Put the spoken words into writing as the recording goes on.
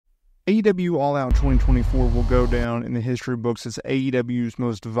AEW All Out 2024 will go down in the history books as AEW's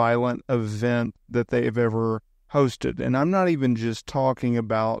most violent event that they have ever hosted. And I'm not even just talking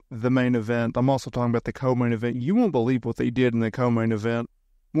about the main event. I'm also talking about the co-main event. You won't believe what they did in the co-main event.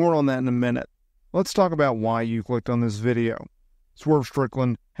 More on that in a minute. Let's talk about why you clicked on this video. Swerve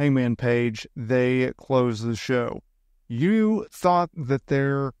Strickland, Hangman Page, they closed the show. You thought that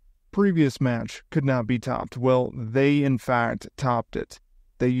their previous match could not be topped. Well, they in fact topped it.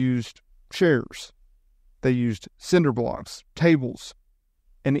 They used chairs. They used cinder blocks, tables,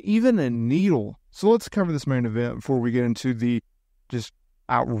 and even a needle. So let's cover this main event before we get into the just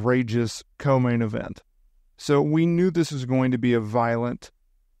outrageous co-main event. So we knew this was going to be a violent,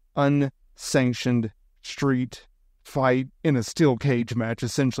 unsanctioned street fight in a steel cage match,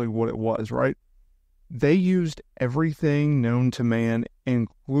 essentially what it was, right? They used everything known to man,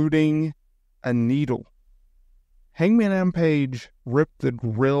 including a needle. Hangman Page ripped the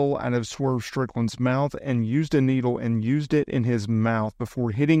grill out of Swerve Strickland's mouth and used a needle and used it in his mouth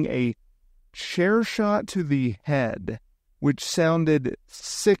before hitting a chair shot to the head, which sounded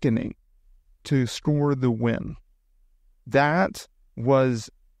sickening, to score the win. That was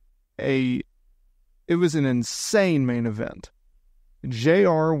it was an insane main event.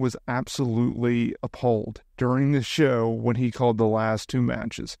 JR was absolutely appalled during the show when he called the last two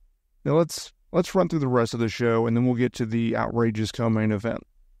matches. Now let's run through the rest of the show, and then we'll get to the outrageous co-main event.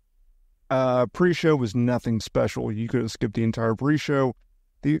 Pre-show was nothing special. You could have skipped the entire pre-show.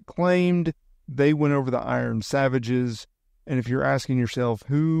 The Acclaimed, they went over the Iron Savages, and if you're asking yourself,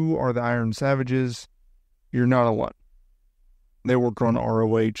 who are the Iron Savages? You're not alone. They worked on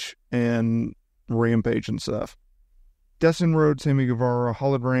ROH and Rampage and stuff. Dustin Rhodes, Sammy Guevara,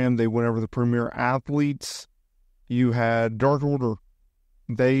 Hologram, they went over the premier athletes. You had Dark Order.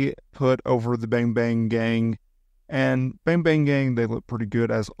 They put over the Bang Bang Gang, and Bang Bang Gang, they look pretty good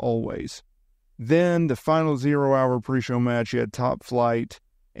as always. Then the final 0-hour pre-show match, you had Top Flight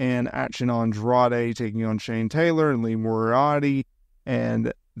and Action Andrade taking on Shane Taylor and Lee Moriarty,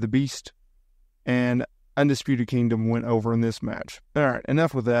 and The Beast and Undisputed Kingdom went over in this match. All right,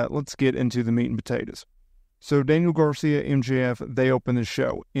 enough with that. Let's get into the meat and potatoes. So Daniel Garcia, MJF, they opened the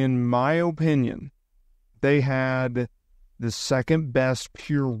show. In my opinion, they had the second best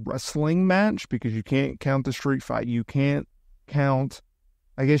pure wrestling match, because you can't count the street fight. You can't count,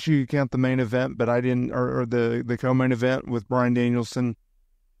 I guess you could count the main event, but I didn't, or the co-main event with Bryan Danielson.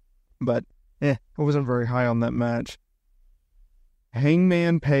 But, I wasn't very high on that match.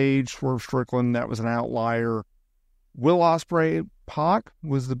 Hangman Page, Swerve Strickland, that was an outlier. Will Ospreay, Pac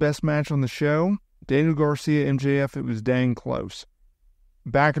was the best match on the show. Daniel Garcia, MJF, it was dang close.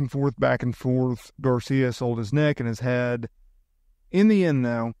 Back and forth. Garcia sold his neck and his head. In the end,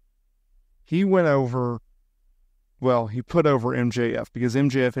 though, he put over MJF because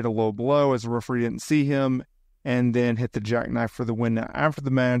MJF hit a low blow as the referee didn't see him and then hit the jackknife for the win. Now, after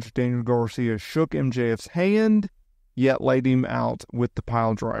the match, Daniel Garcia shook MJF's hand, yet laid him out with the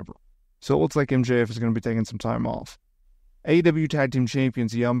pile driver. So it looks like MJF is going to be taking some time off. AEW Tag Team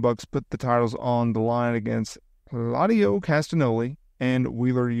Champions, the Young Bucks, put the titles on the line against Claudio Castagnoli and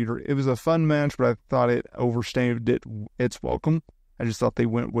Wheeler Yuta. It was a fun match, but I thought it overstayed its welcome. I just thought they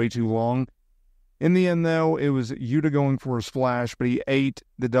went way too long. In the end, though, it was Yuta going for a splash, but he ate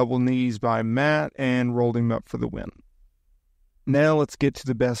the double knees by Matt and rolled him up for the win. Now let's get to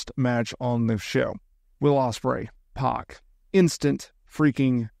the best match on the show. Will Ospreay, Pac. Instant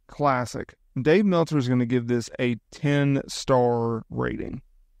freaking classic. Dave Meltzer is going to give this a 10-star rating.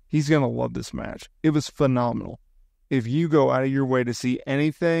 He's going to love this match. It was phenomenal. If you go out of your way to see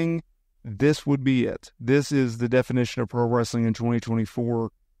anything, this would be it. This is the definition of pro wrestling in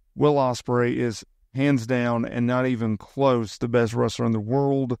 2024. Will Ospreay is hands down and not even close the best wrestler in the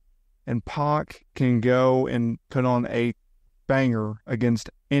world. And Pac can go and put on a banger against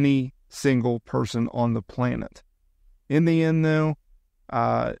any single person on the planet. In the end, though,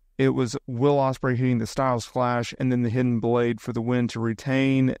 it was Will Ospreay hitting the Styles Clash and then the Hidden Blade for the win to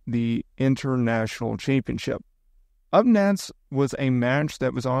retain the International Championship. Up next was a match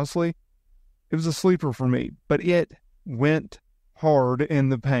that was honestly, it was a sleeper for me, but it went hard in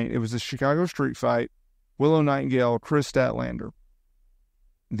the paint. It was a Chicago street fight, Willow Nightingale, Chris Statlander.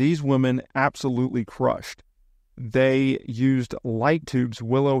 These women absolutely crushed. They used light tubes.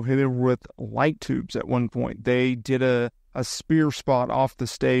 Willow hit her with light tubes at one point. They did a spear spot off the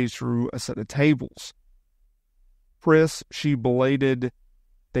stage through a set of tables. Chris, she bladed.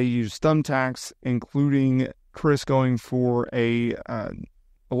 They used thumbtacks, including Chris going for a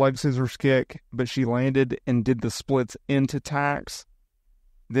leg scissors kick, but she landed and did the splits into tacks.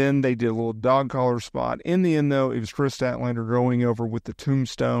 Then they did a little dog collar spot. In the end, though, it was Chris Statlander going over with the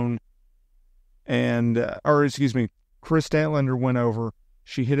tombstone Chris Statlander went over.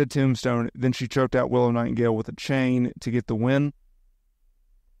 She hit a tombstone. Then she choked out Willow Nightingale with a chain to get the win.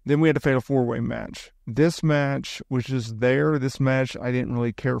 Then we had a fatal 4-way match. This match was just there. This match I didn't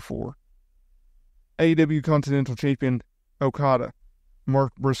really care for. AEW Continental Champion Okada,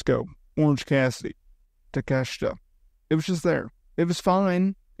 Mark Briscoe, Orange Cassidy, Takeshita. It was just there. It was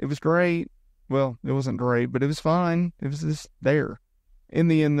fine. It was great. Well, it wasn't great, but it was fine. It was just there. In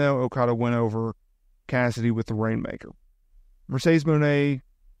the end, though, Okada went over Cassidy with the Rainmaker. Mercedes Moné,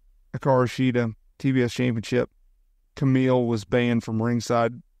 Hikaru Shida, TBS Championship. Camille was banned from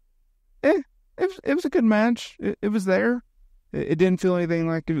ringside. It was a good match. It was there. It didn't feel anything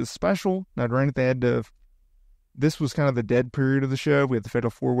like it was special. Now, granted, this was kind of the dead period of the show. We had the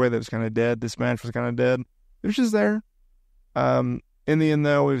Fatal 4-Way that was kind of dead. This match was kind of dead. It was just there. In the end,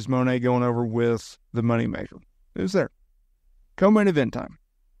 though, it was Moné going over with the Moneymaker. It was there. Co-main event time.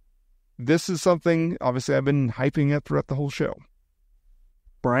 This is something, obviously, I've been hyping up throughout the whole show.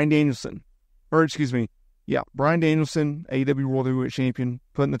 Bryan Danielson, AEW World Heavyweight Champion,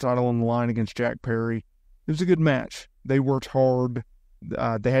 putting the title on the line against Jack Perry. It was a good match. They worked hard.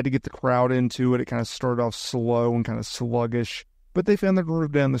 They had to get the crowd into it. It kind of started off slow and kind of sluggish, but they found their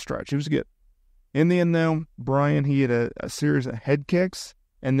groove down the stretch. It was good. In the end, though, Bryan, he had a series of head kicks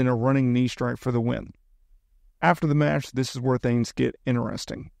and then a running knee strike for the win. After the match, this is where things get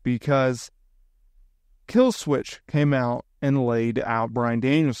interesting because Killswitch came out and laid out Bryan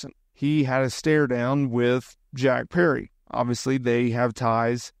Danielson. He had a stare down with Jack Perry. Obviously, they have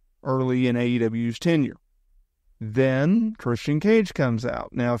ties early in AEW's tenure. Then Christian Cage comes out.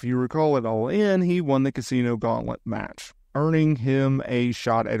 Now, if you recall it All In, he won the Casino Gauntlet match, earning him a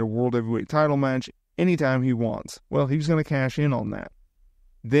shot at a World Heavyweight title match anytime he wants. Well, he was going to cash in on that.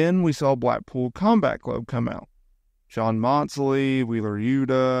 Then we saw Blackpool Combat Club come out. John Moxley, Wheeler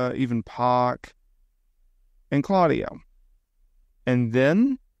Yuta, even Pac, and Claudio. And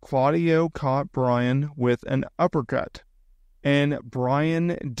then Claudio caught Bryan with an uppercut. And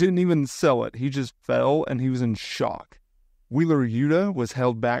Bryan didn't even sell it. He just fell and he was in shock. Wheeler Yuta was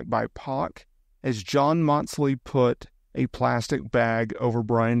held back by Pac as John Moxley put a plastic bag over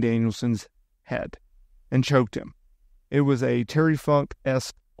Bryan Danielson's head and choked him. It was a Terry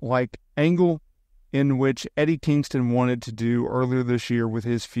Funk-esque like angle in which Eddie Kingston wanted to do earlier this year with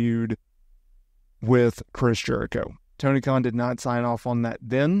his feud with Chris Jericho. Tony Khan did not sign off on that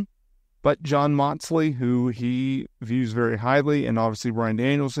then, but John Moxley, who he views very highly, and obviously Bryan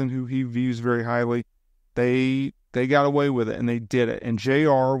Danielson, who he views very highly, they got away with it, and they did it. And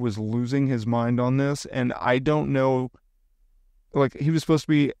JR was losing his mind on this, and I don't know, like, he was supposed to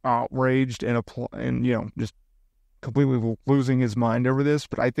be outraged and just completely losing his mind over this,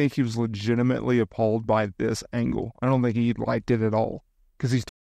 but I think he was legitimately appalled by this angle. I don't think he liked it at all, because he's